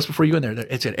told us before you went there,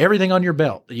 it said everything on your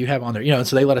belt that you have on there, and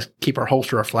so they let us keep our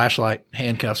holster, our flashlight,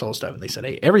 handcuffs, all the stuff. And they said,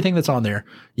 hey, everything that's on there,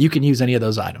 you can use any of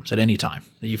those items at any time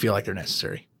that you feel like they're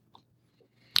necessary.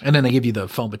 And then they give you the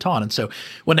foam baton. And so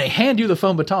when they hand you the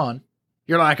foam baton,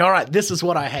 you're like, all right, this is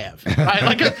what I have. Right?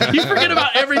 Like you forget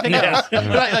about everything else.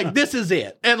 Right? Like this is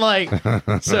it. And like,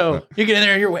 so you get in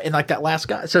there and like that last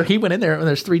guy. So he went in there and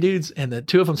there's 3 dudes and the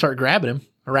 2 of them start grabbing him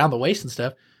around the waist and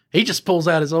stuff. He just pulls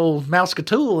out his old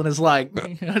Mouseketeil and is like,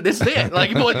 this is it. Like,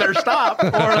 you better stop or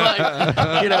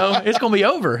like, it's going to be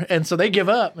over. And so they give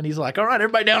up and he's like, all right,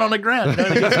 everybody down on the ground.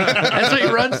 And so he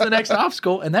runs to the next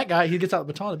obstacle. And that guy, he gets out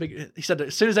the baton. He said,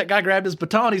 as soon as that guy grabbed his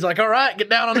baton, he's like, all right, get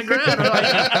down on the ground. We're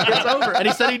like, it's over. And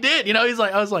he said he did. He's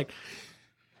like, I was like,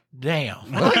 damn.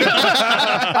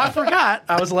 I forgot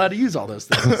I was allowed to use all those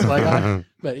things.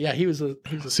 But yeah, he was a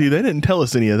See, they didn't tell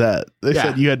us any of that. They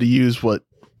said you had to use what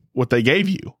they gave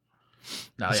you.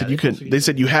 No, they said you could. They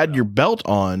said you had your belt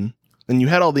on and you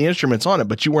had all the instruments on it,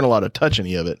 but you weren't allowed to touch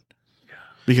any of it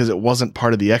because it wasn't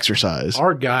part of the exercise.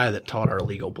 Our guy that taught our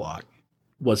legal block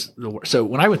was the worst. So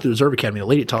when I went to the Reserve Academy, the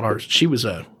lady that taught ours, she was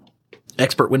a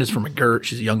expert witness from McGirt.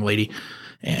 She's a young lady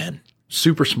and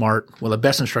super smart. One of the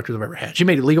best instructors I've ever had. She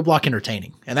made a legal block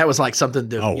entertaining, and that was like something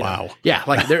to. Oh wow! Yeah,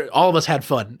 like all of us had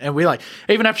fun, and we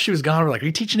even after she was gone, we're like, "Are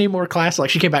you teaching any more class?"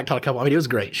 Like she came back and taught a couple. I mean, it was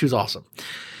great. She was awesome.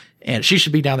 And she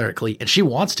should be down there at Cleat. And she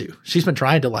wants to. She's been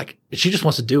trying to she just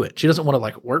wants to do it. She doesn't want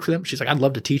to work for them. She's like, I'd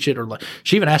love to teach it. Or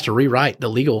she even asked to rewrite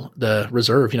the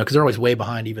reserve, because they're always way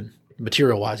behind even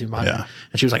material wise. Even behind them.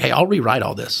 And she was like, hey, I'll rewrite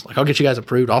all this. I'll get you guys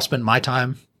approved. I'll spend my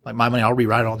time, my money. I'll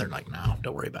rewrite it all. They're like, no,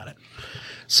 don't worry about it.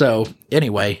 So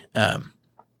anyway, the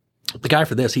guy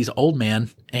for this, he's an old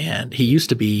man and he used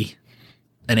to be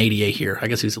an ADA here. I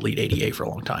guess he was the lead ADA for a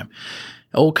long time.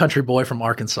 Old country boy from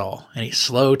Arkansas, and he's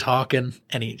slow talking,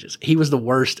 and he was the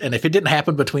worst. And if it didn't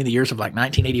happen between the years of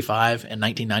 1985 and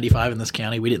 1995 in this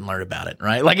county, we didn't learn about it,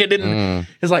 right? Like it didn't,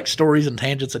 it's stories and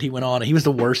tangents that he went on, and he was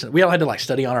the worst. We all had to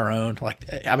study on our own.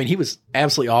 He was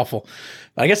absolutely awful.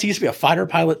 But I guess he used to be a fighter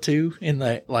pilot too in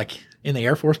the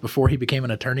Air Force before he became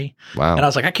an attorney. Wow. And I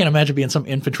was like, I can't imagine being some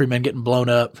infantryman getting blown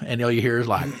up and all you hear is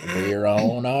we're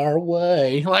on our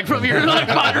way. From your fighter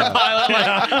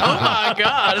pilot, oh my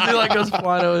God. And he goes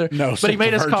flying over there. No, but he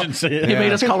made us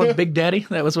call him Big Daddy.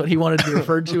 That was what he wanted to be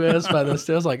referred to as by the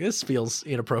I was like, this feels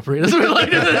inappropriate. And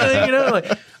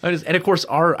of course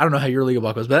I don't know how your legal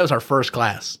block was, but that was our first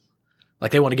class.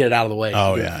 They want to get it out of the way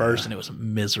first, and it was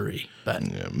misery. But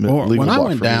when I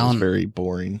went down, was very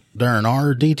boring during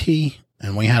our DT,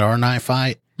 and we had our night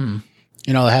fight.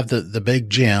 They have the big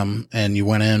gym, and you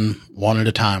went in one at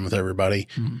a time with everybody,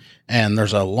 and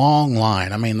there's a long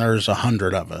line. I mean, there's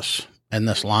 100 of us in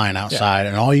this line outside,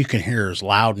 and all you can hear is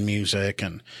loud music,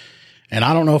 and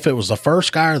I don't know if it was the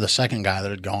first guy or the second guy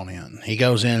that had gone in. He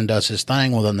goes in and does his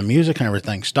thing. Well, then the music and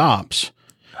everything stops,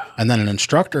 and then an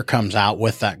instructor comes out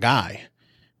with that guy.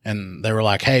 And they were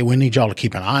like, hey, we need y'all to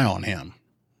keep an eye on him.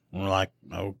 And we're like,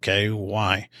 okay,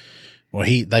 why? Well,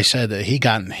 they said that he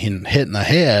got hit in the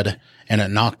head and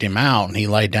it knocked him out and he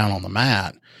laid down on the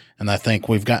mat. And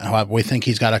we think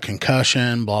he's got a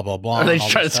concussion, blah, blah, blah. Are they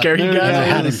trying to scare you guys? I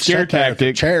had him scare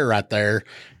tactic. Chair right there.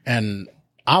 And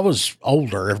I was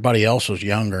older. Everybody else was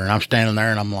younger. And I'm standing there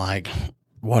and I'm like,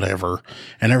 whatever.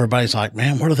 And everybody's like,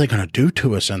 man, what are they going to do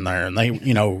to us in there? And they,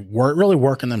 were really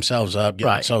working themselves up,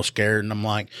 getting so scared. And I'm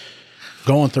like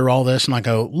going through all this and I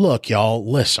go, look, y'all,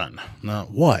 listen.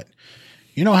 What?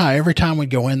 You know how every time we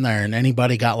go in there and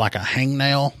anybody got a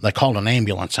hangnail, they called an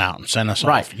ambulance out and sent us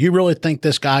off. You really think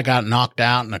this guy got knocked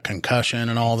out and a concussion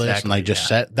and all this? Exactly, and they just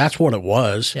said, that's what it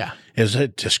was. Yeah. Is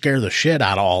it to scare the shit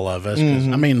out of all of us?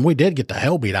 I mean, we did get the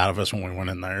hell beat out of us when we went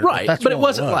in there. Right. But it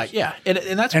wasn't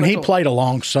and that's and he played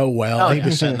along so well. He'd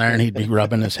be sitting there and he'd be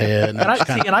rubbing his head. And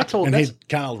he'd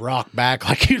kind of rock back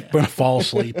like he'd going to fall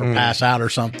asleep or pass out or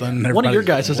something. One of your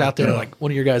guys is out there,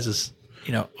 one of your guys is,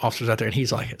 officers out there, and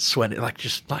he's sweating,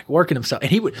 just working himself.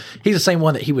 And he's the same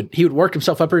one that he would work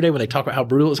himself up every day when they talk about how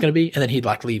brutal it was going to be, and then he'd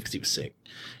leave because he was sick.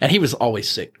 And he was always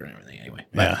sick or everything anyway.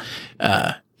 But,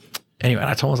 anyway, and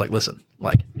I told him, I was like, listen,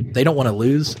 like they don't want to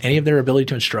lose any of their ability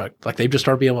to instruct. Like they've just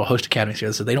started being able to host academies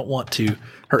here. So they don't want to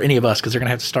hurt any of us because they're going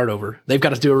to have to start over. They've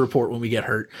got to do a report when we get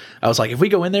hurt. I was like, if we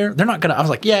go in there, they're not going to, I was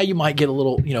like, yeah, you might get a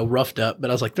little, roughed up, but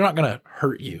I was like, they're not going to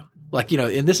hurt you. Like,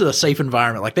 and this is a safe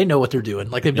environment. Like they know what they're doing.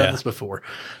 Like they've done this before.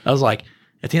 I was like,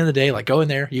 at the end of the day, like go in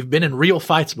there. You've been in real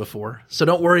fights before. So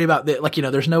don't worry about that. Like,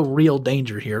 there's no real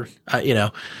danger here,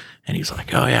 And he's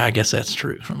like, oh, yeah, I guess that's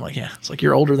true. I'm like, yeah. It's like,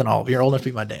 you're older than all of you. You're old enough to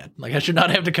be my dad. Like, I should not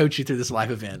have to coach you through this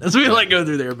life event. As we go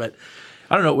through there. But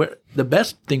I don't know. The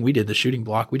best thing we did, the shooting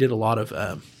block, we did a lot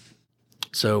of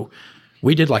so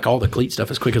we did like all the cleat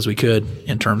stuff as quick as we could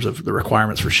in terms of the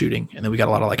requirements for shooting. And then we got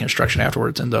a lot of like instruction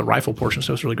afterwards. And the rifle portion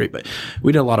stuff was really great. But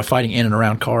we did a lot of fighting in and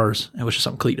around cars, which is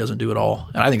something cleat doesn't do at all.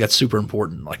 And I think that's super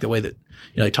important. Like the way that,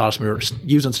 they taught us, we were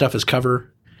using stuff as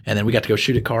cover. And then we got to go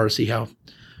shoot at cars, see how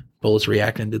bullets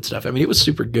react and did stuff. I mean, it was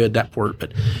super good, that port,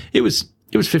 but it was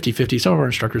 50-50. Some of our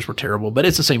instructors were terrible, but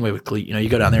it's the same way with cleat. You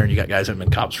go down there and you got guys that have been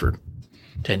cops for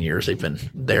 10 years. They've been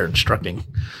there instructing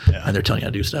and they're telling you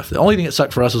how to do stuff. The only thing that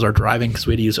sucked for us was our driving because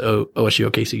we had to use OSU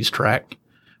OKC's track.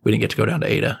 We didn't get to go down to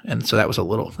Ada. And so that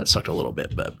sucked a little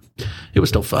bit, but it was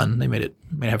still fun. They made it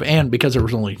happen. And because there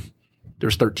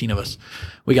was 13 of us,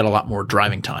 we got a lot more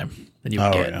driving time than you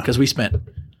would get because we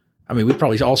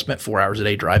probably all spent 4 hours a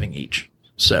day driving each.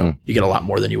 So you get a lot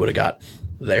more than you would have got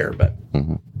there, but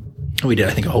we did,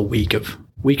 I think, a whole week and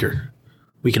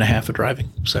a half of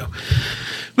driving. So,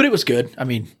 but it was good. I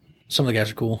mean, some of the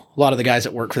guys are cool. A lot of the guys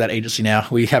that work for that agency now,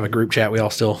 we have a group chat. We all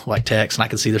still like text and I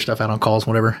can see their stuff out on calls,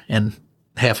 whatever. And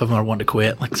half of them are wanting to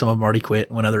quit. Like some of them already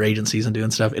quit, went other agencies and doing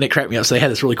stuff. And it cracked me up. So they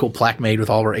had this really cool plaque made with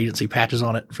all of our agency patches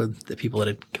on it for the people that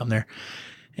had come there.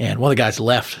 And one of the guys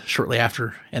left shortly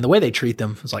after. And the way they treat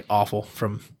them is like awful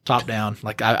from top down.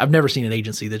 Like I've never seen an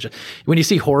agency that just, when you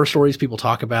see horror stories people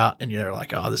talk about and you're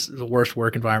like, oh, this is the worst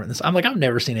work environment. I'm like, I've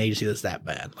never seen an agency that's that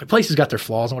bad. Like places got their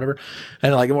flaws and whatever.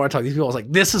 And like the more I talk to these people, I was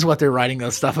like, this is what they're writing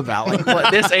those stuff about.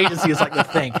 Like this agency is like the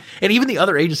thing. And even the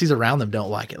other agencies around them don't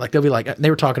like it. Like they'll be like, they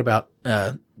were talking about,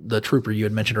 the trooper you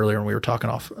had mentioned earlier when we were talking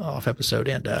off episode,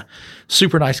 and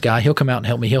super nice guy. He'll come out and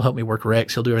help me. He'll help me work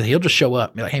Rex. He'll do everything. He'll just show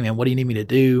up and be like, hey man, what do you need me to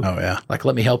do? Oh yeah. Like,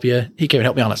 let me help you. He came and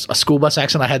helped me on a school bus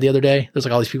accident I had the other day. There's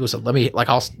like all these people said,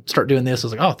 I'll start doing this. I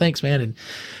was like, oh, thanks man. And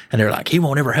they're like, he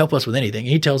won't ever help us with anything.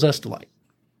 And he tells us to like,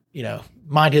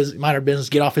 mind our business,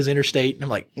 get off his interstate. And I'm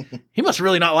like, he must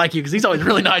really not like you because he's always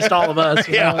really nice to all of us.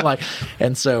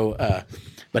 And so,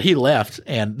 but he left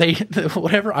and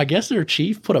I guess their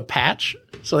chief put a patch.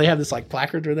 So they have this like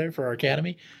placard there for our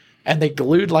academy and they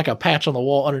glued like a patch on the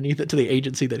wall underneath it to the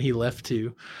agency that he left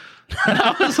to. And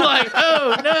I was like,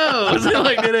 oh no. So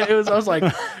I was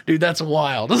like, dude, that's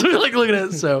wild. I was like looking at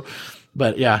it. So,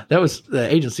 but yeah, the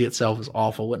agency itself was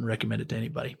awful. Wouldn't recommend it to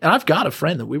anybody. And I've got a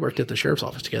friend that we worked at the sheriff's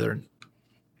office together and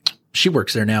she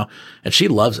works there now and she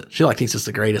loves it. She thinks it's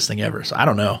the greatest thing ever. So I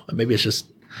don't know. Maybe it's just,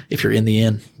 if you're in the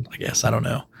inn, I guess, I don't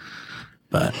know.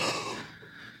 But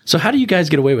so how do you guys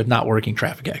get away with not working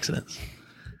traffic accidents?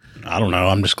 I don't know.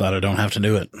 I'm just glad I don't have to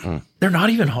do it. They're not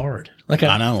even hard. Like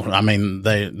I know. I mean,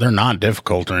 they're not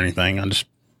difficult or anything. I'm just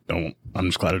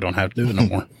glad I don't have to do it no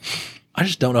more. I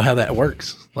just don't know how that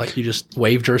works. Like you just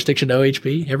waive jurisdiction to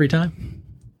OHP every time.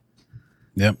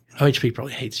 Yep. OHP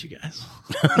probably hates you guys.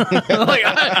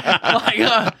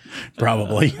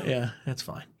 Probably. Yeah, that's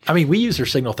fine. I mean, we use their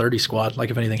Signal 30 squad. Like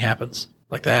if anything happens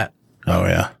like that. Oh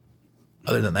yeah.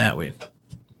 Other than that, we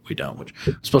don't. Which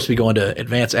is supposed to be going to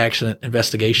advanced accident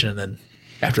investigation, and then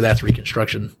after that's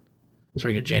reconstruction,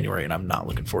 starting in January. And I'm not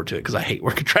looking forward to it because I hate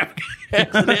working traffic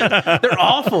accidents. They're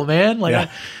awful, man. Like,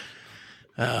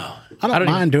 I don't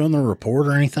mind doing the report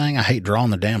or anything. I hate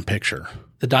drawing the damn picture.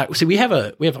 See, we have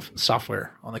a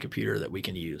software on the computer that we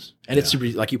can use, and it's super,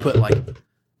 like you put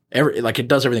it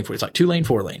does everything for you. It's like 2-lane,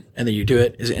 4-lane, and then you do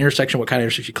it. Is it intersection? What kind of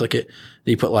intersection? You click it.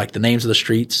 Then you put like the names of the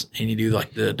streets, and you do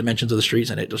like the dimensions of the streets,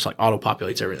 and it just like auto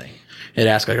populates everything. It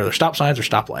asks like, are there stop signs or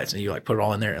stoplights? And you like put it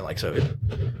all in there, and like so.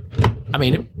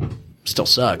 It still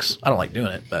sucks. I don't like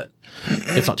doing it, but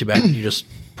it's not too bad. You just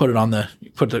put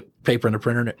the paper in the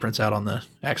printer, and it prints out on the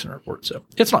accident report. So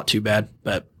it's not too bad,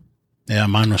 but. Yeah,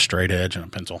 mine was straight edge and a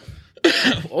pencil.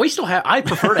 I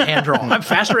prefer to hand draw. I'm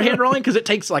faster at hand drawing because it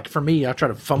takes for me, I try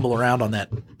to fumble around on that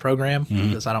program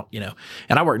because I don't,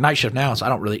 and I work night shift now. So I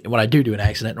don't really, when I do an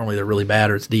accident, normally they're really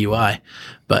bad or it's DUI.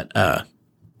 But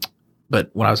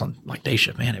when I was on like day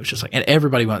shift, man, it was just like, and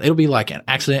everybody it'll be like an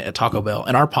accident at Taco Bell.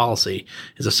 And our policy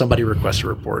is if somebody requests a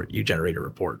report, you generate a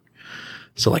report.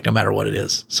 So like no matter what it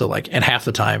is. So like, and half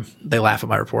the time they laugh at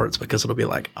my reports because it'll be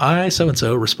like, I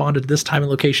so-and-so responded to this time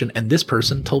and location and this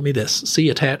person told me this. See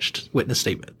attached witness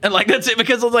statement. And like, that's it,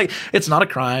 because it's like, it's not a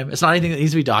crime. It's not anything that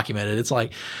needs to be documented. It's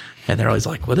like, and they're always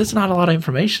like, well, that's not a lot of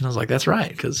information. I was like, that's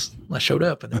right. Because I showed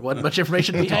up and there wasn't much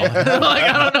information to be had. Like,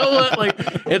 I don't know what, like,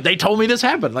 if they told me this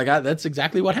happened. Like, that's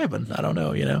exactly what happened. I don't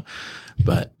know,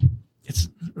 but it's,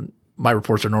 my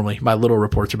reports are normally, my little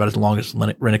reports are about as long as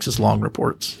Renix's long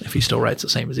reports, if he still writes the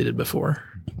same as he did before.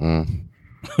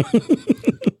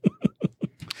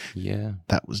 Yeah.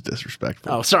 That was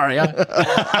disrespectful. Oh, sorry. I'll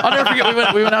never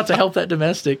forget. We went out to help that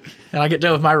domestic, and I get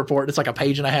done with my report. It's like a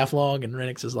page and a half long, and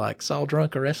Renix is like, saw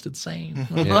drunk, arrested, sane.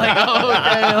 I'm like, oh,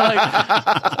 okay.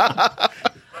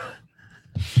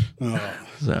 Like,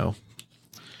 so,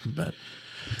 but.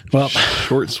 Well,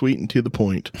 short, sweet, and to the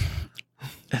point.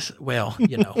 Well,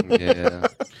 Yeah.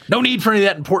 no need for any of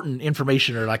that important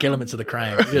information or like elements of the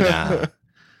crime.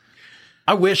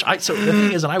 I wish so the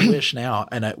thing is, and I wish now,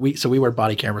 and we wear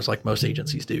body cameras like most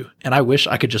agencies do. And I wish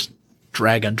I could just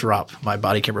drag and drop my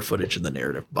body camera footage in the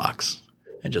narrative box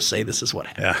and just say, this is what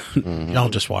happened. Yeah. Y'all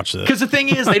just watch this. Because the thing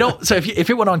is, they don't, so if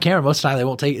it went on camera, most of the time they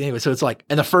won't take it anyway. So it's like,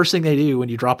 and the first thing they do when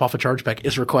you drop off a chargeback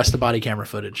is request the body camera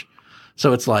footage.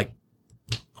 So it's like,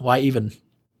 why even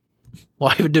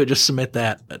do it? Just submit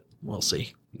that, but we'll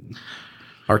see.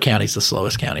 Our county's the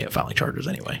slowest county at filing charges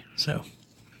anyway. So,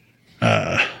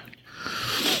 I've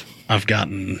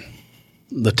gotten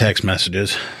the text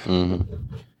messages. Yeah,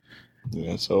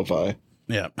 so have I.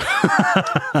 Yeah.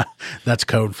 That's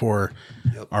code for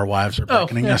our wives are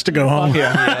beckoning us to go home.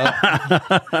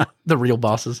 Yeah. the real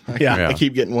bosses. Yeah. I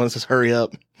keep getting one that says, hurry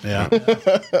up. Yeah.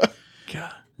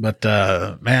 God. But,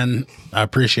 man, I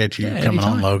appreciate you coming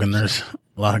anytime. on, Logan. There's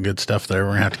a lot of good stuff there.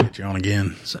 We're going to have to get you on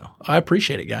again. So I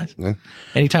appreciate it, guys. Yeah.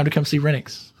 Anytime to come see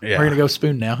Renix. Yeah. We're going to go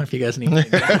spoon now if you guys need me.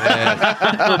 We'll be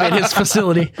at his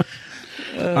facility.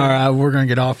 All right. We're going to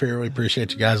get off here. We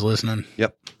appreciate you guys listening.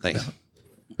 Yep. Thanks.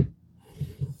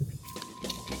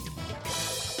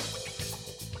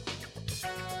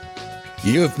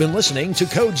 You have been listening to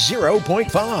Code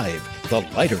 0.5, the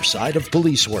lighter side of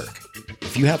police work.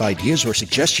 If you have ideas or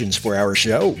suggestions for our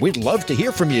show, we'd love to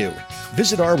hear from you.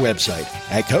 Visit our website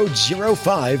at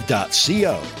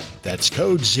code05.co. That's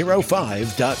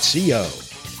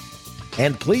code05.co.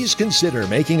 And please consider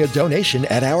making a donation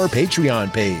at our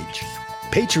Patreon page,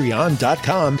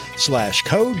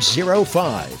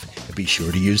 patreon.com/code05. Be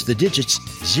sure to use the digits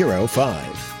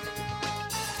 05.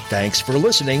 Thanks for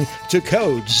listening to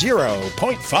Code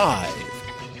 0.5.